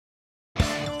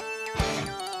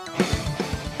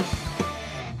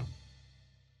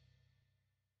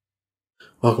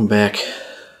Welcome back.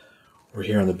 We're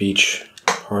here on the beach,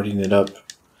 partying it up.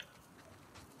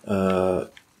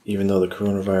 Even though the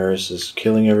coronavirus is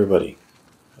killing everybody.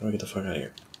 How do I get the fuck out of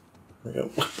here? There we go.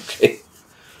 Okay.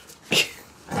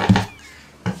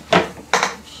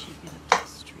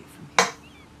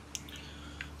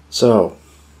 So,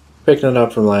 picking it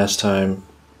up from last time.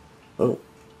 Oh.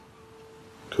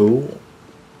 Cool.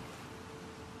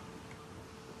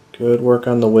 Good work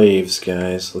on the waves,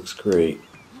 guys. Looks great.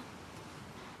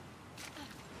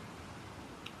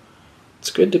 It's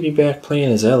good to be back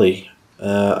playing as Ellie.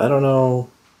 I don't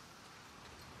know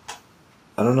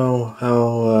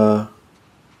how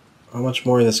much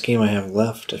more of this game I have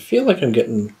left. I feel like I'm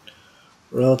getting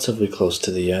relatively close to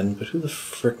the end, but who the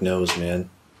frick knows, man?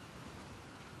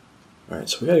 Alright,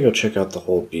 so we gotta go check out the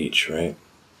whole beach, right?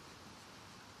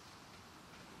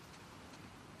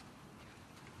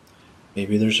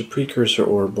 Maybe there's a precursor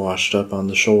orb washed up on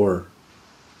the shore.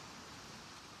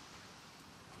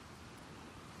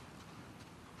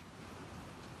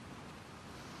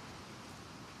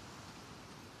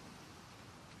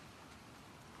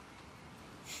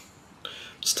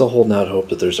 Still holding out hope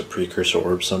that there's a precursor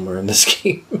orb somewhere in this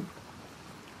game.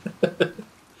 I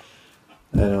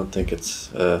don't think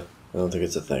it's a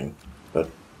thing, but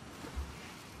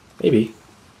maybe.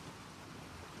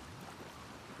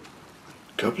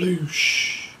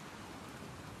 Kabloosh!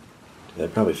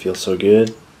 That probably feels so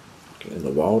good. Get in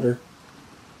the water.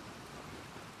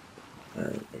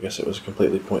 Alright, I guess it was a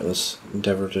completely pointless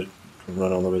endeavor to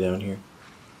run all the way down here.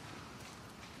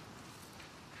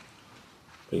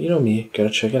 But you know me, gotta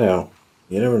check it out.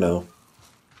 You never know.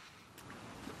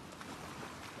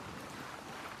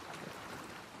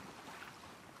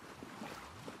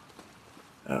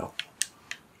 Oh.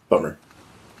 Bummer.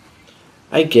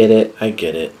 I get it,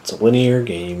 It's a linear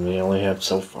game, we only have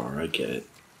so far, I get it.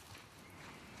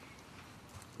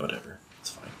 Whatever,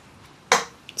 it's fine.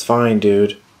 It's fine,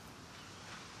 dude.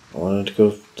 I wanted to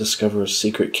go discover a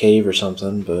secret cave or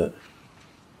something, but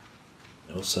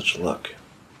no such luck.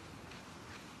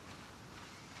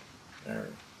 Alright.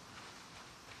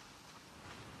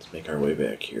 Let's make our way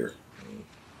back here.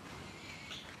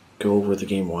 Go where the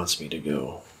game wants me to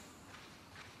go.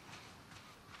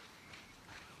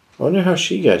 I wonder how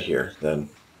she got here, then.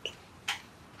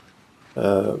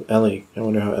 Ellie. I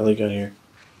wonder how Ellie got here.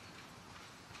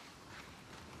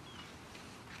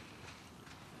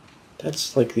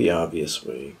 That's like the obvious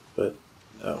way, but...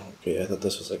 Oh, okay, I thought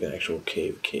this was like an actual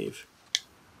cave.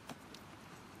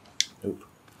 Nope.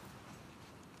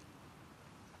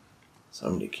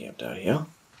 Somebody camped out here.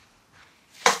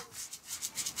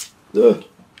 Ugh.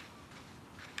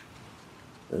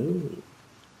 Ooh.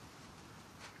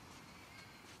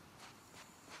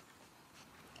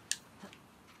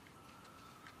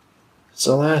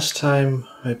 So last time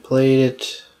I played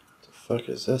it... What the fuck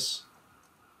is this?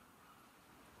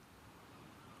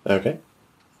 Okay.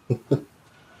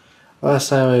 Last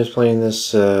time I was playing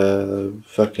this,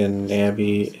 fucking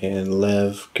Abby and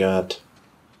Lev got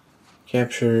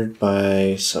captured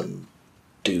by some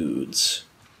dudes.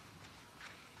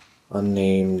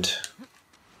 Unnamed,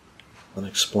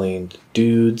 unexplained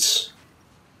dudes.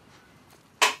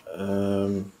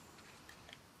 The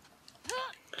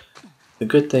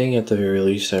good thing, at the very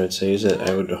least, I would say, is that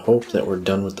I would hope that we're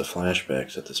done with the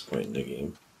flashbacks at this point in the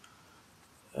game.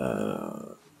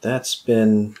 That's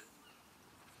been...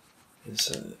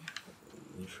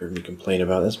 you've heard me complain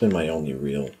about. That's been my only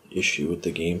real issue with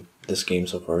the game. This game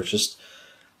so far. It's just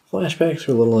flashbacks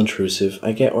are a little intrusive.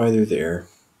 I get why they're there,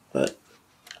 but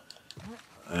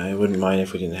I wouldn't mind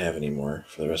if we didn't have any more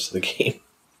for the rest of the game.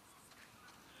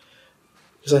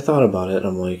 Because I thought about it, and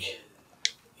I'm like,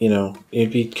 you know,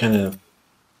 it'd be kind of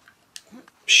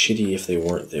shitty if they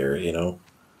weren't there, you know?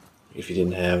 If you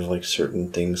didn't have, like,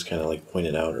 certain things kind of, like,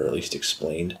 pointed out or at least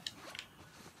explained,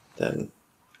 then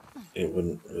it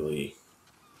wouldn't really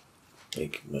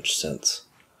make much sense.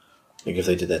 Like, if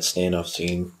they did that standoff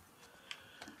scene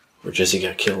where Jesse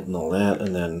got killed and all that,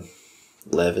 and then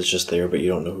Lev is just there, but you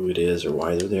don't know who it is or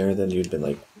why they're there, then you'd been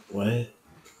like, what?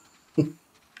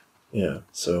 Yeah,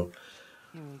 so...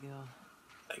 Here we go.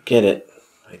 I get it.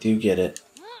 I do get it.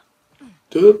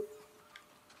 Dude.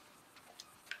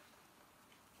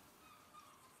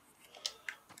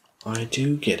 I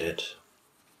do get it.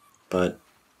 But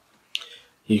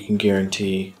you can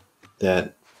guarantee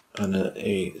that on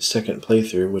a second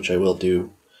playthrough, which I will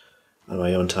do on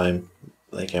my own time,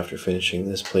 like after finishing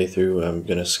this playthrough, I'm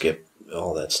gonna skip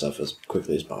all that stuff as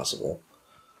quickly as possible.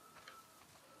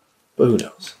 But who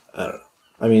knows? I don't know.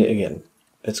 I mean, again,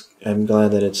 I'm glad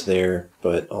that it's there,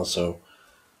 but also,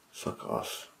 fuck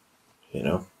off, you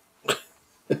know?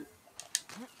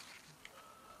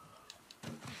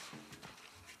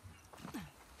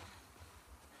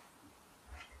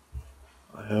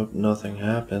 hope nothing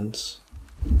happens.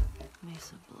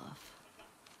 Mesa Bluff.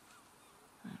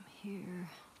 I'm here,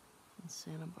 and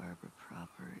Santa Barbara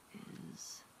proper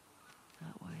is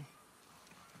that way.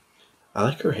 I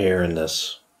like her hair in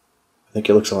this. I think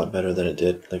it looks a lot better than it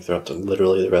did, like throughout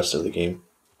literally the rest of the game.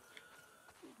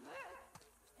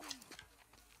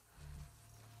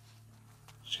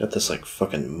 She's got this like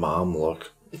fucking mom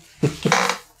look.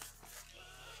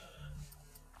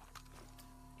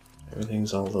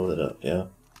 Everything's all loaded up, yeah.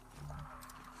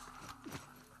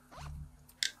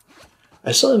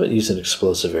 I still haven't used an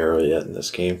explosive arrow yet in this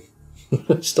game.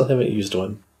 I still haven't used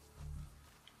one.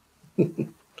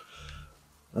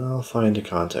 I'll find a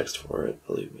context for it,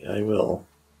 believe me, I will.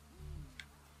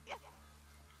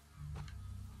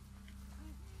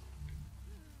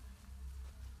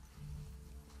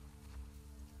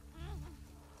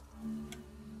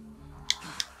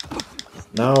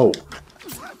 No!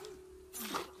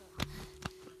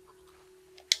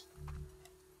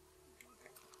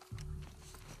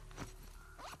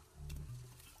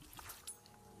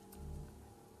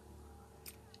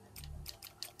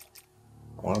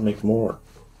 I want to make more.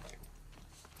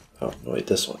 Oh, no, wait,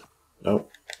 this one.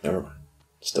 Nope, never mind.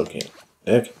 Still can't.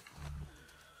 Nick?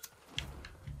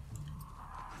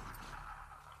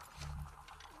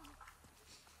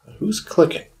 Who's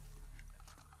clicking?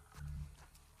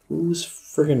 Who's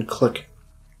friggin' clicking?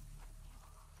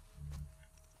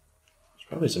 There's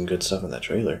probably some good stuff in that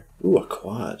trailer. Ooh, a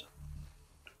quad.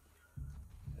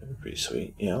 That'd be pretty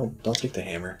sweet. Yeah, I'll take the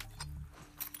hammer.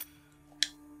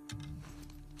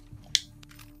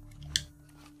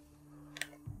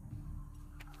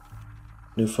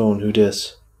 New phone, who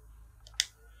dis?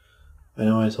 I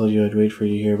know I told you I'd wait for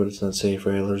you here, but it's not safe.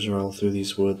 Rattlers are all through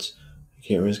these woods. I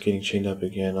can't risk getting chained up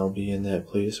again. I'll be in that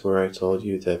place where I told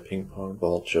you that ping pong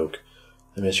ball joke.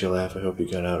 I miss your laugh. I hope you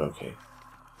got out okay.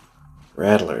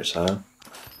 Rattlers, huh?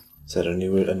 Is that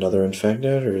another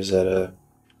infected, or is that a...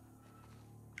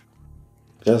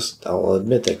 Just, I'll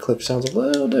admit that click sounds a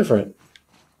little different.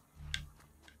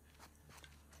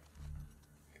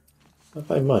 Not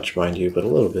by much, mind you, but a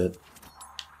little bit.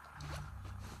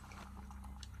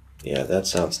 Yeah, that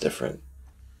sounds different.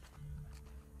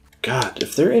 God,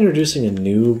 if they're introducing a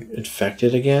new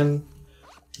infected again,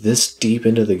 this deep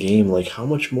into the game, like, how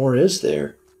much more is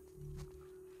there?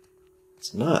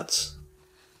 It's nuts.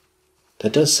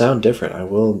 That does sound different. I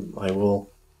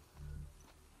will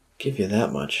give you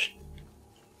that much.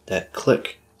 That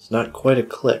click. It's not quite a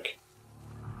click.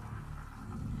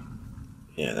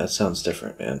 Yeah, that sounds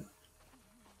different, man.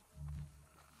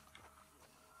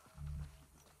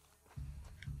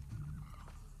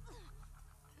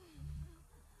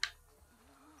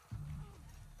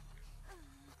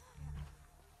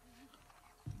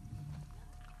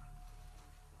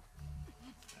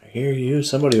 I hear you.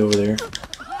 Somebody over there.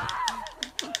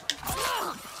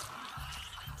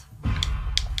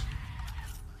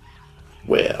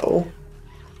 Well.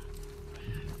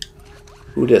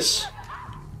 Who dis?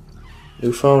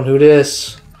 New phone, who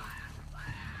dis?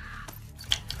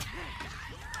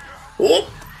 Oh!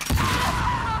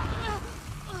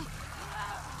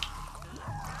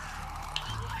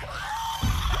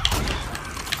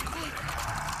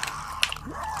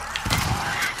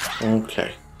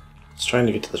 Okay. It's trying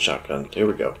to get to the shotgun. Here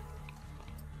we go.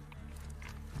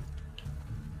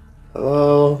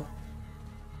 Hello?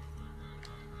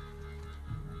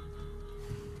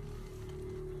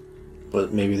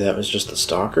 But maybe that was just the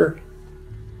stalker?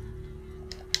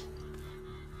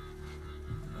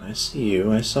 I see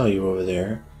you. I saw you over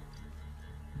there.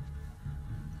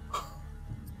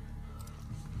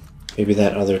 Maybe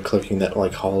that other clicking, that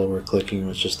like hollower clicking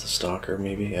was just the stalker,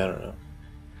 maybe? I don't know.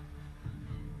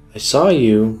 I saw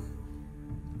you.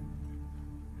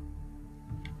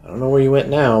 I don't know where you went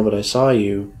now, but I saw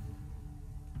you.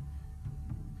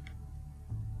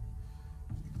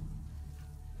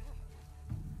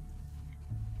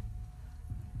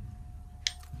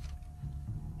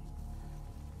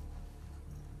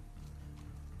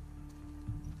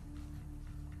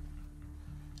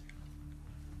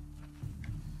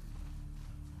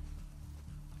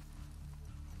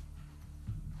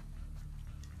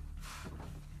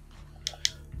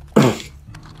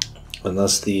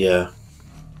 Unless the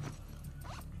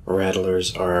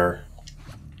rattlers are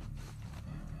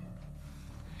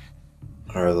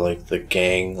like the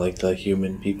gang, like the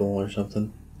human people or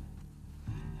something.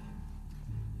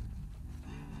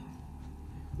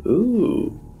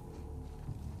 Ooh.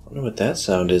 I wonder what that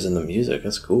sound is in the music.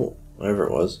 That's cool. Whatever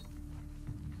it was.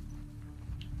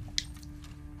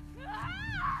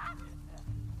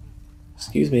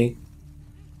 Excuse me.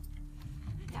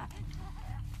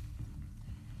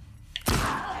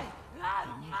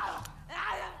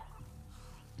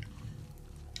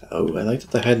 Oh, I like that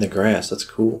they hide in the grass. That's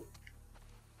cool.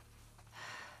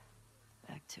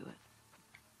 Back to it.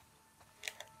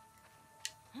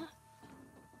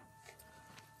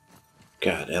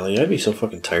 God, Ellie, I'd be so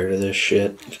fucking tired of this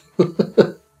shit.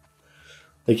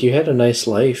 Like, you had a nice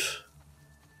life.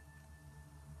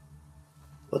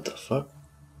 What the fuck?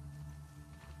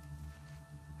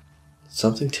 Did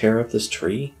something tear up this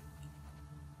tree?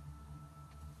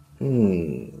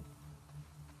 Or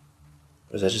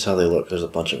is that just how they look? There's a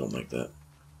bunch of them like that.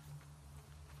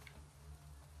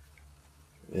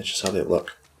 It's just how they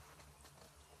look.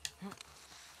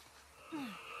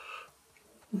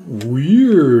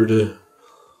 Weird. What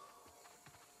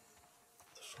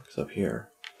the fuck's up here?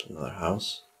 Another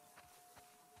house?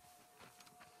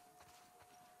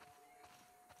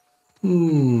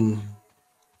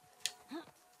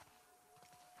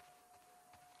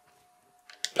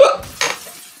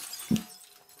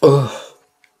 Ugh.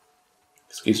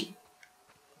 Excuse me.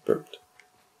 Burped.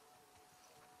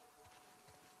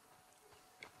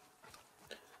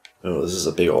 Oh, this is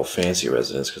a big old fancy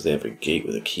residence because they have a gate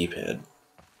with a keypad.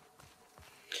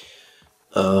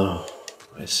 Oh,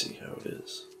 I see how it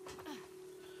is.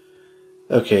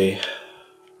 Okay.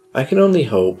 I can only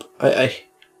hope. I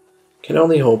can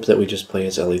only hope that we just play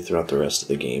as Ellie throughout the rest of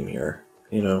the game here.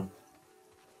 You know?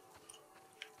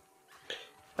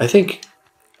 I think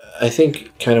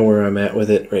kind of where I'm at with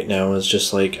it right now is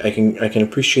just like I can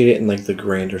appreciate it in like the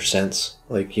grander sense,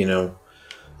 like, you know,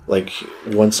 like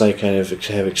once I kind of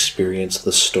have experienced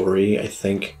the story, I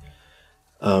think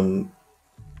I'll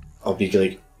be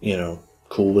like, you know,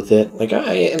 cool with it. Like I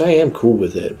am cool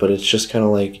with it, but it's just kind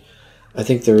of like I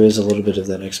think there is a little bit of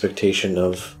that expectation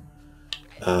of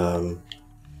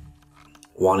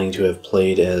wanting to have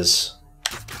played as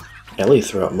Ellie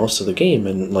throughout most of the game,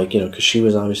 and like, you know, because she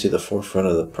was obviously the forefront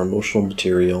of the promotional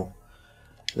material.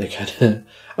 They kind of,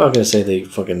 I'm not gonna say they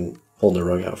fucking pulled the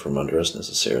rug out from under us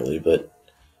necessarily, but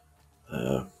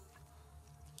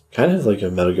kind of like a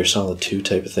Metal Gear Solid 2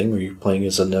 type of thing, where you're playing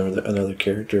as another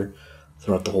character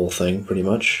throughout the whole thing, pretty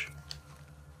much.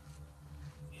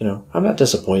 You know, I'm not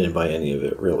disappointed by any of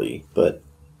it really, but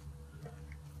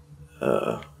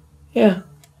yeah.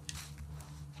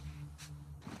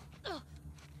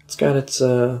 It's got its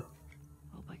Hope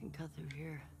I can cut through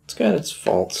here. It's got its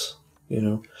faults, you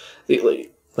know.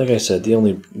 Like I said, the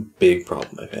only big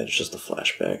problem I've had is just the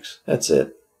flashbacks. That's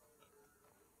it.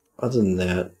 Other than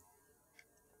that,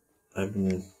 I've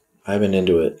been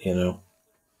into it, you know.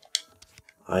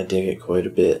 I dig it quite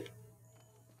a bit.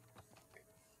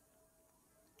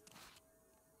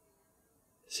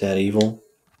 Is that evil?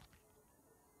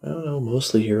 I don't know,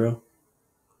 mostly hero.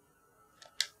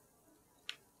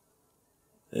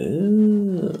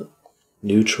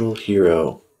 Neutral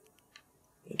hero.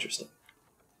 Interesting.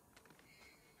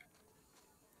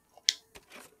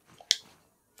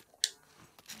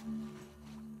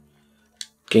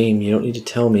 Game, you don't need to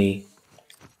tell me.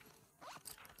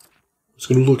 It's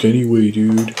gonna look anyway,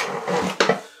 dude.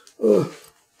 Ugh.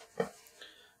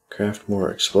 Craft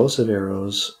more explosive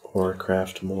arrows or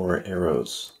craft more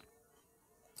arrows.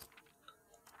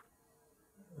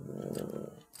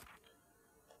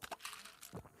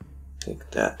 I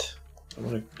think that. I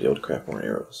want to be able to craft more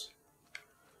arrows.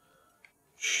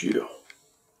 Shoo.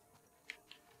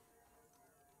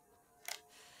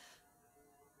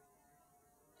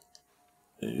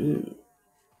 Ooh.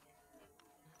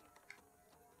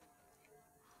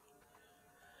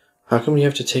 How come you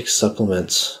have to take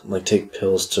supplements, like take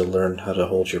pills to learn how to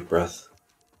hold your breath?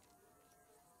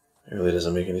 It really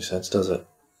doesn't make any sense, does it?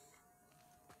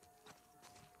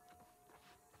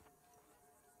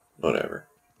 Whatever.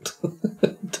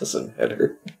 It doesn't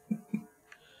matter.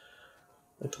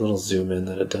 Like the little zoom in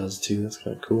that it does too, that's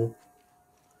kind of cool.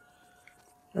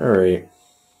 Alright.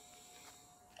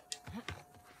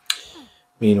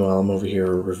 Meanwhile, I'm over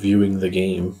here reviewing the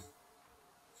game.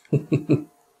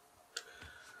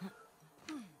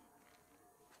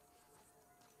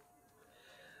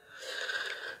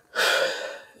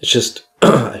 It's just,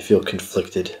 I feel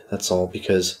conflicted, that's all,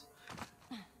 because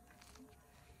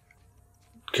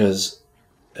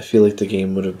I feel like the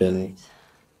game would have been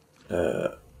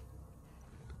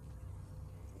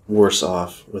worse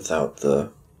off without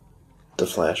the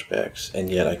flashbacks, and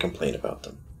yet I complain about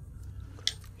them.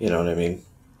 You know what I mean?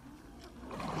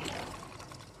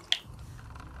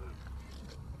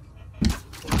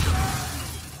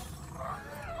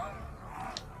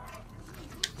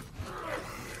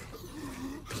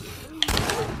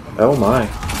 Oh my.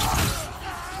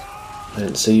 I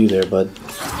didn't see you there, bud.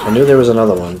 I knew there was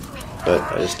another one, but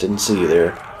I just didn't see you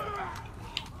there.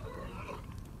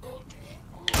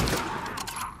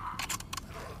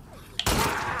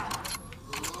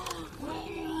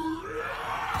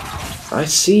 I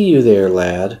see you there,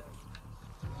 lad.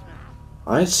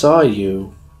 I saw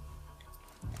you.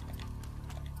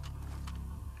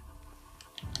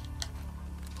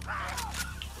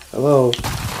 Hello.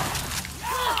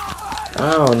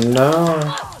 Oh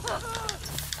no.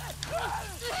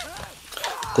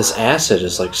 This acid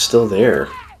is like still there.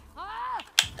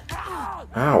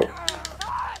 Ow.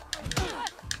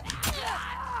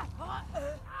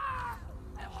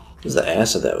 It was the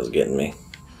acid that was getting me.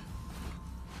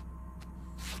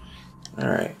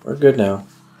 Alright, we're good now.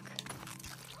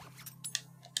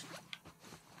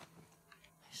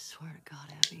 I swear to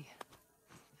God, Abby,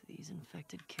 if these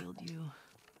infected killed you.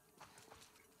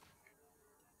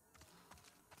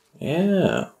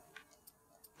 Yeah.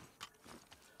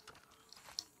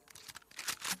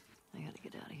 I gotta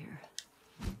get out of here.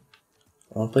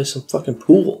 I want to play some fucking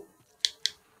pool.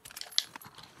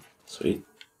 Sweet.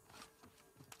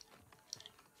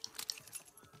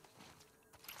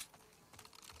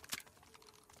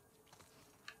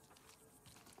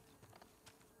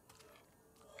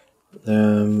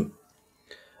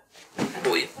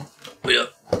 Wait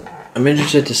up. I'm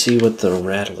interested to see what the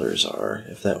rattlers are.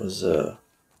 If that was, like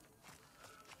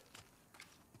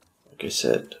I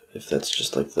said, if that's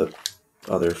just like the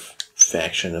other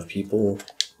faction of people,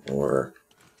 or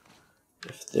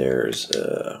if there's,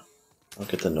 I'll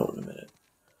get the note in a minute.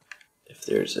 If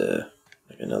there's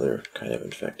like another kind of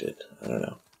infected, I don't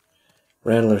know.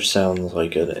 Rattler sounds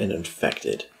like an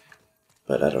infected,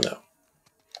 but I don't know.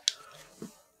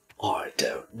 I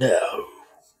don't know.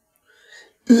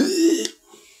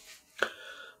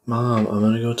 Mom, I'm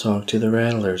gonna go talk to the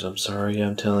Rattlers. I'm sorry,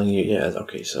 I'm telling you. Yeah,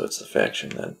 okay, so it's the faction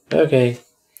then. Okay.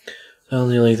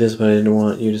 Sounds like this, but I didn't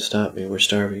want you to stop me. We're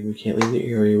starving. We can't leave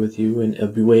the area with you and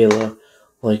Abuela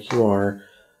like you are.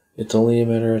 It's only a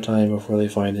matter of time before they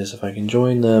find us. If I can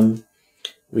join them,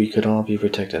 we could all be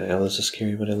protected. I know this is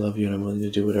scary, but I love you and I'm willing to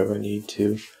do whatever I need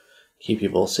to keep you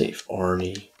both safe.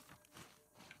 Arnie.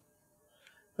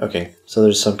 Okay, so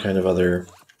there's some kind of other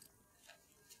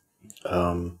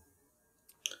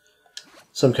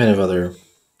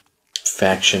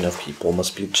faction of people.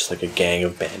 Must be just like a gang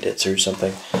of bandits or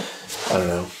something. I don't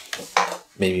know.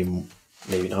 Maybe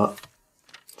not.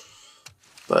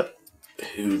 But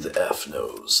who the F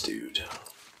knows, dude?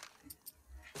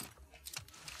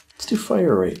 Let's do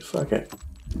fire rate. Fuck it.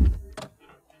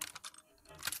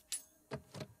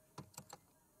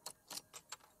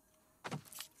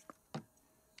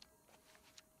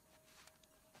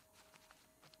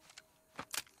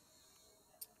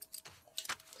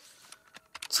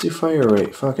 Let's do fire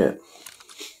rate. Fuck it.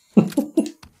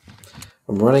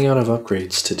 I'm running out of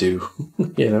upgrades to do,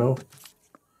 you know?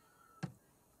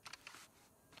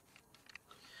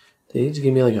 They need to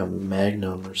give me like a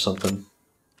magnum or something.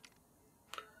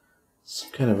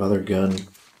 Some kind of other gun.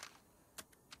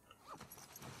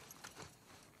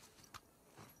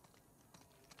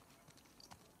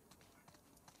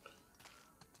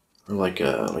 Or like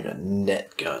a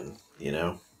net gun, you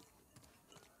know?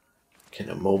 Can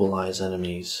immobilize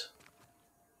enemies.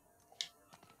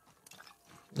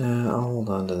 Nah, I'll hold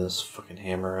on to this fucking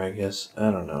hammer, I guess.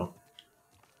 I don't know.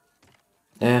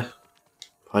 Nah.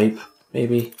 Pipe,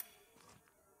 maybe.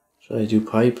 Should I do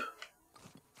pipe?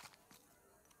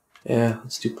 Yeah,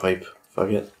 let's do pipe. Fuck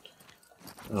it.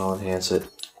 I'll enhance it.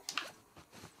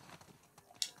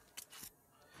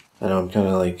 I know I'm kind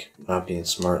of like not being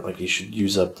smart. Like you should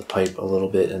use up the pipe a little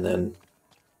bit and then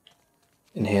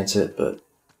enhance it, but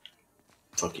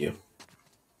fuck you.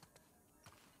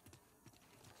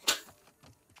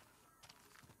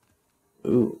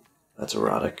 Ooh, that's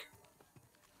erotic.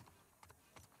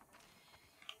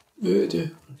 Good.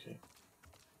 Okay.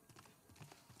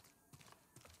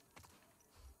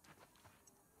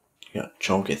 You got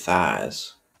chunky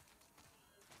thighs.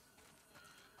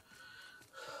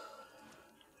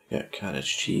 You got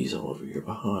cottage cheese all over your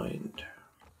behind.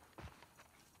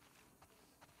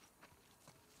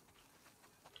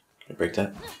 Can I break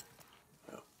that?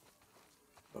 No.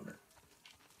 Bummer.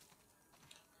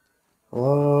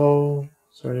 Hello?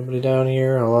 Is there anybody down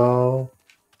here? Hello?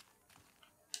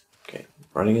 Okay,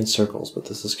 running in circles, but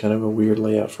this is kind of a weird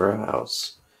layout for a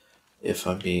house, if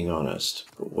I'm being honest.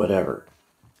 But whatever.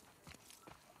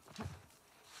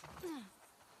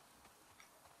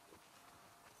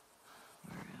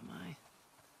 Where am I?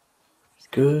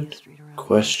 Good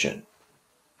question.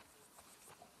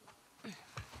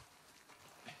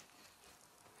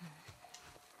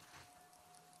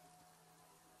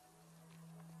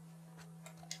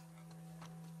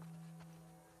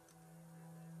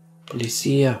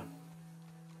 Policia.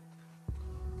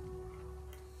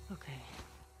 Okay.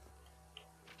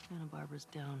 Santa Barbara's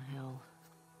downhill.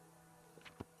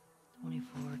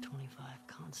 24, 25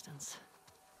 constants.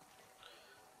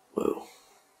 Whoa.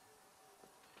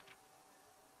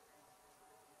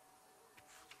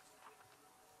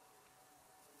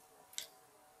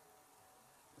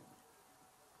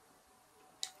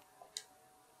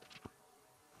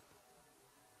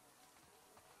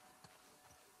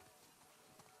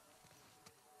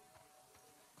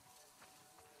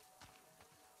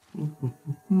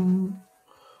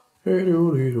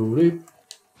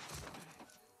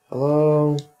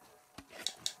 Hello.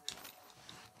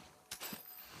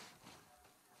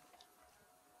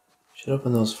 Should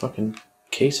open those fucking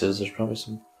cases. There's probably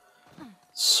some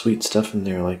sweet stuff in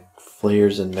there, like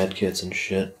flares and medkits and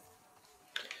shit.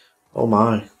 Oh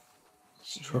my.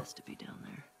 She has to be down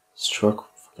there. This truck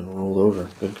fucking rolled over.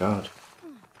 Good God.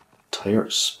 Tire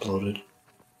exploded.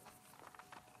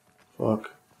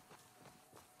 Fuck.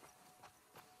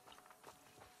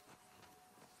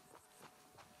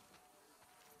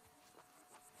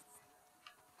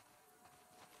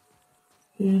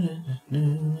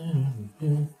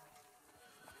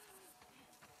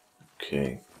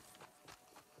 Okay.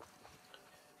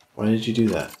 Why did you do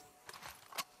that?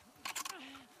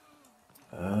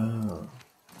 Oh.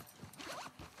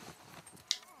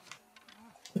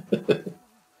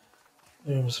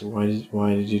 So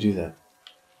why did you do that?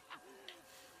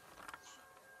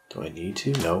 Do I need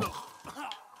to? No.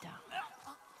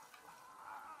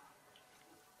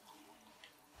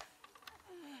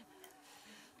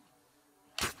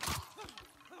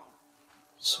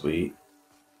 Sweet.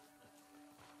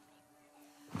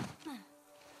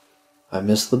 I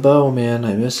miss the bow, man.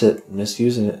 I miss it. I miss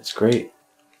using it. It's great.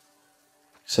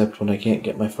 Except when I can't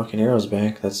get my fucking arrows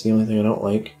back. That's the only thing I don't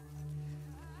like.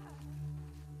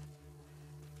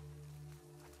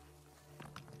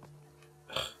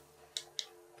 Ugh.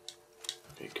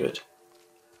 Okay, good.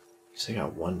 At least I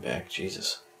got one back.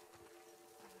 Jesus.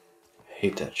 I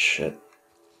hate that shit.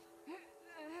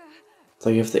 It's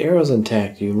like if the arrow's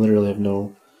intact, you literally have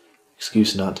no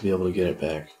excuse not to be able to get it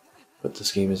back. But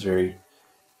this game is very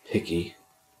picky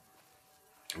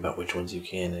about which ones you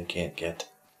can and can't get.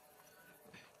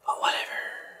 But whatever,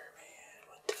 man.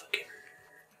 What the fuck ever.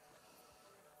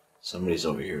 Somebody's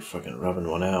over here fucking rubbing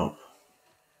one out.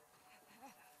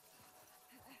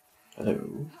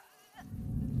 Hello.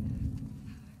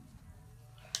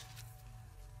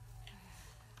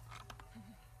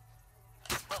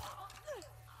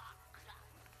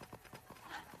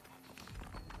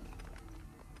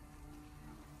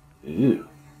 Ew.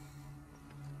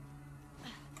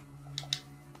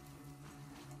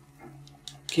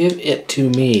 Give it to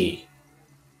me.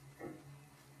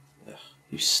 Ugh,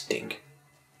 you stink.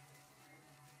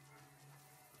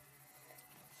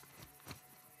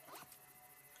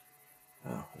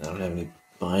 Oh, I don't have any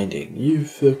binding. You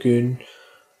fucking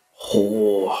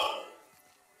whore. What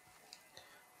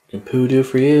can poo do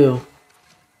for you?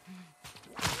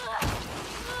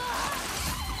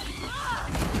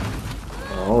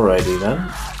 Alrighty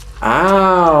then.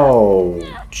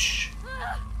 Ouch!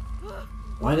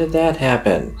 Why did that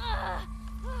happen?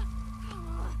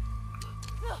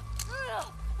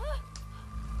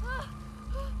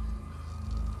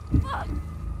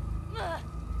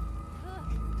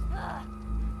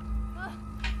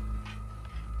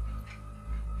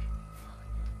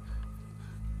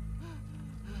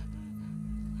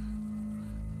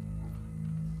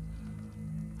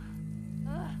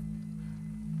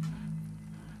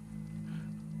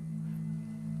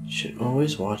 Should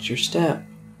always watch your step.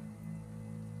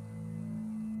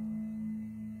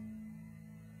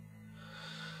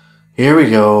 Here we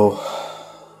go.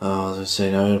 Oh, I was gonna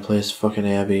say, now I gotta play as fucking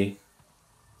Abby.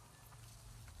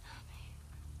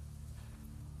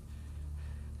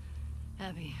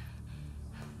 Abby.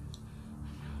 I found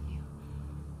you.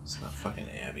 It's not fucking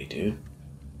Abby, dude.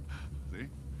 See?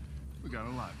 We got a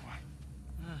live one.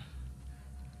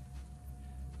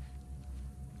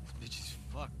 This bitch is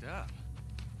fucked up.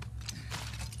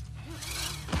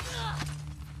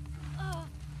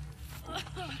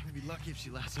 We'd be lucky if she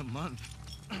lasts a month.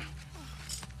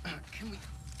 Can we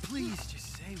please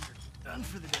just say we're done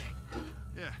for the day?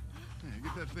 Yeah,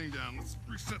 get that thing down. Let's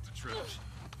reset the traps.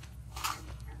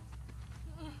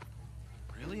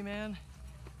 Really, man?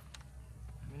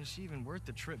 I mean, is she even worth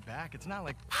the trip back? It's not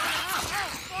like...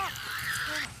 Hey,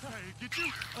 get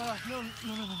you? No.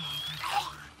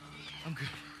 I'm good.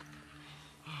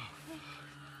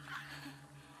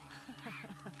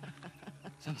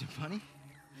 Something funny?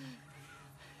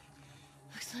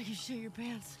 Looks like you shit your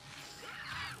pants.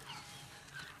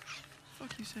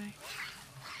 Fuck you say?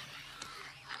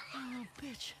 Oh,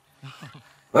 bitch.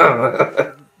 You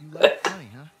like funny,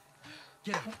 huh?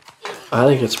 Get up. I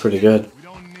think it's pretty good. We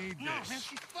don't need No, man, this.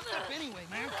 she's fucked up anyway,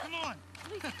 man. Come on.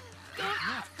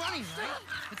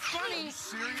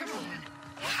 serious?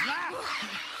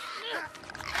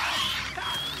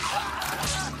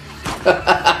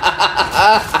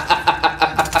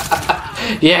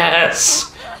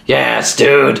 Yes! Yes,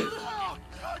 dude!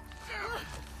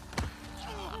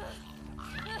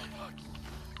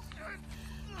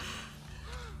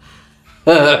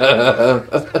 You're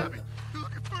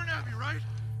looking for an Abby, right?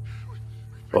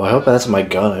 Well, I hope that's my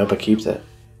gun. I hope I keep that.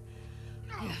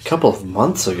 A couple of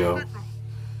months ago.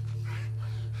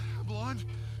 Blonde,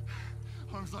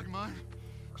 arms like mine.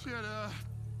 She had a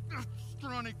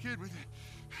scrawny kid with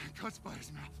cuts by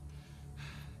his mouth.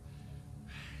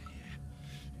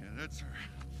 Yeah, that's her.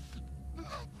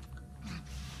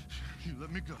 You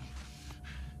let me go.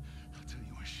 I'll tell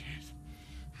you where she is.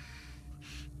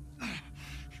 You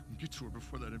can get to her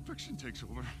before that infection takes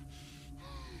over.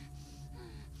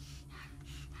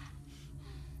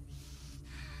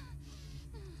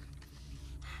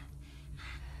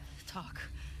 Talk.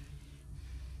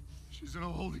 She's in a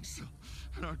holding cell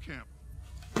in our camp.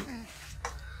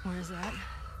 Where's that?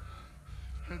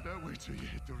 Head that way till you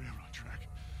hit the railroad track.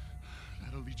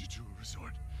 That'll lead you to a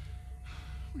resort.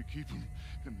 We keep them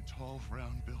in the tall,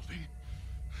 round building.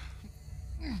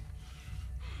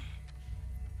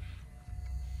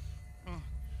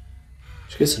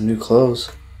 Should get some new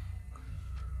clothes.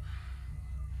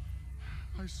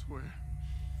 I swear.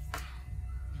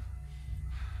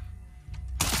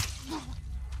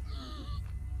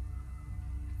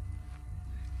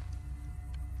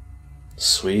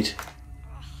 Sweet.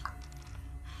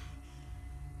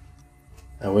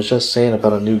 I was just saying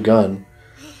about a new gun.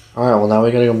 Alright, well now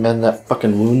we gotta go mend that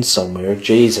fucking wound somewhere.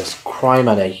 Jesus,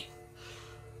 criminy.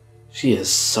 She is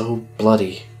so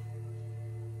bloody.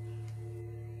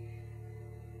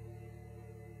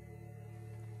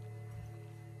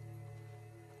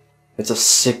 It's a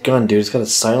sick gun, dude. It's got a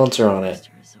silencer on it.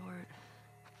 Resort.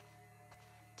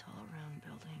 Tall round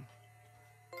building.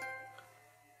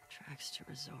 Tracks to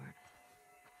resort.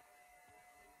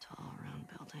 Tall round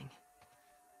building.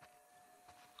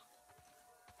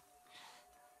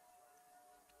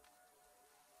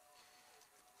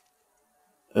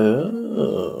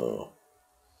 Oh.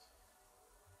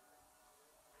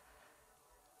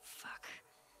 Fuck.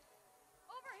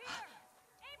 Over here!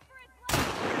 Aim for its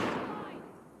left line!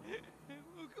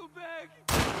 We'll go back.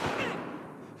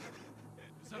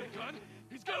 Is that a gun?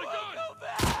 He's got a gun! Go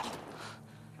back!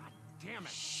 God damn it.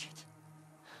 Shit.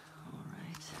 All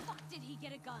right. Fuck did he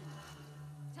get a gun?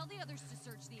 Tell the others to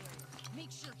search the area.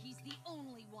 Make sure he's the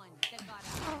only one that got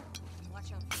out.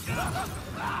 Watch out for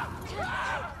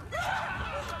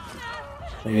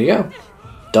There you go.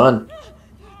 Done.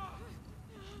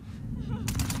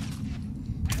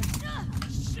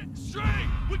 Shit, stray!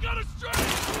 We got a stray!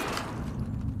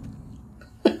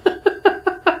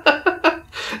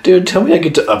 Dude, tell me I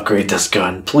get to upgrade this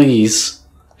gun, please.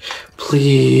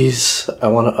 Please. I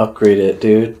want to upgrade it,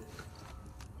 dude.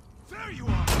 There you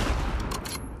are!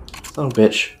 Oh,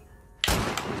 bitch.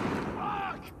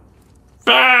 Fuck!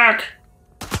 Fuck!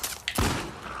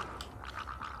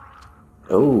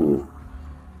 Oh.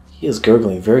 He is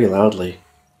gurgling very loudly.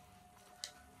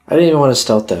 I didn't even want to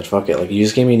stealth that. Fuck it. Like, you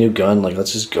just gave me a new gun. Like,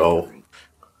 let's just go.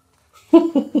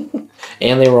 And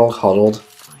they were all huddled.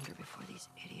 Find her before these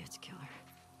idiots kill her.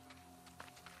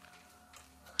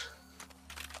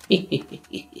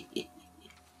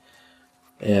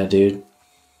 Yeah, dude.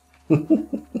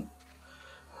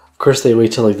 Of course, they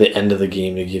wait till like the end of the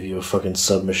game to give you a fucking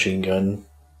submachine gun.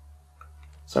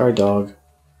 Sorry, dog.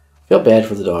 Feel bad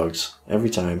for the dogs every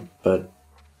time, but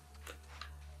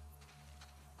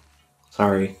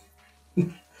sorry.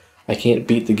 I can't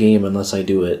beat the game unless I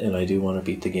do it, and I do want to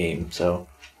beat the game, so.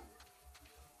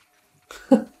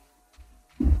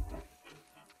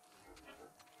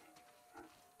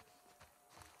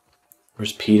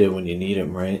 Where's PETA when you need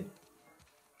him, right?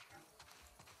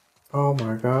 Oh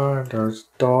my god, there's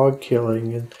dog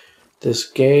killing in this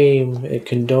game. It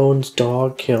condones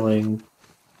dog killing.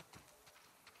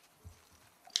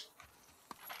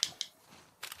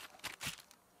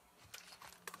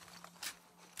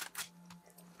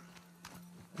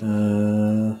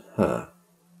 Huh.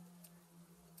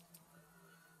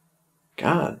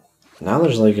 God, now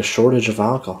there's like a shortage of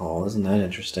alcohol. Isn't that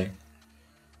interesting?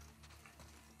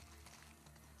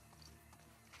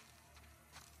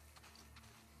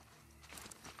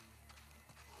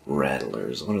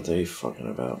 Rattlers, what are they fucking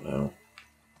about now?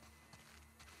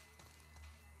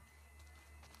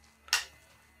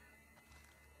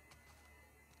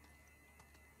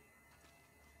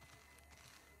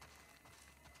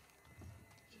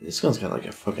 This gun's got like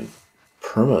a fucking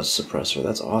perma suppressor.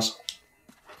 That's awesome.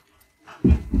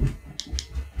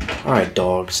 Alright,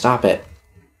 dog, stop it.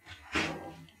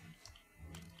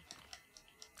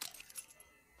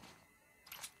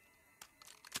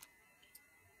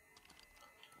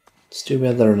 Too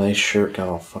bad that her nice shirt got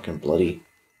all fucking bloody.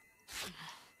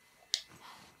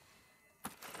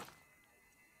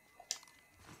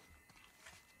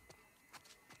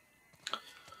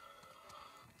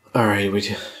 Alright,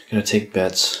 we're gonna take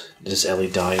bets. Does Ellie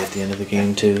die at the end of the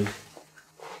game too?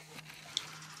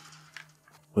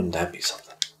 Wouldn't that be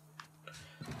something?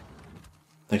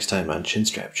 Next time on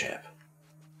Chinstrap Chap,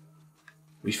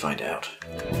 we find out.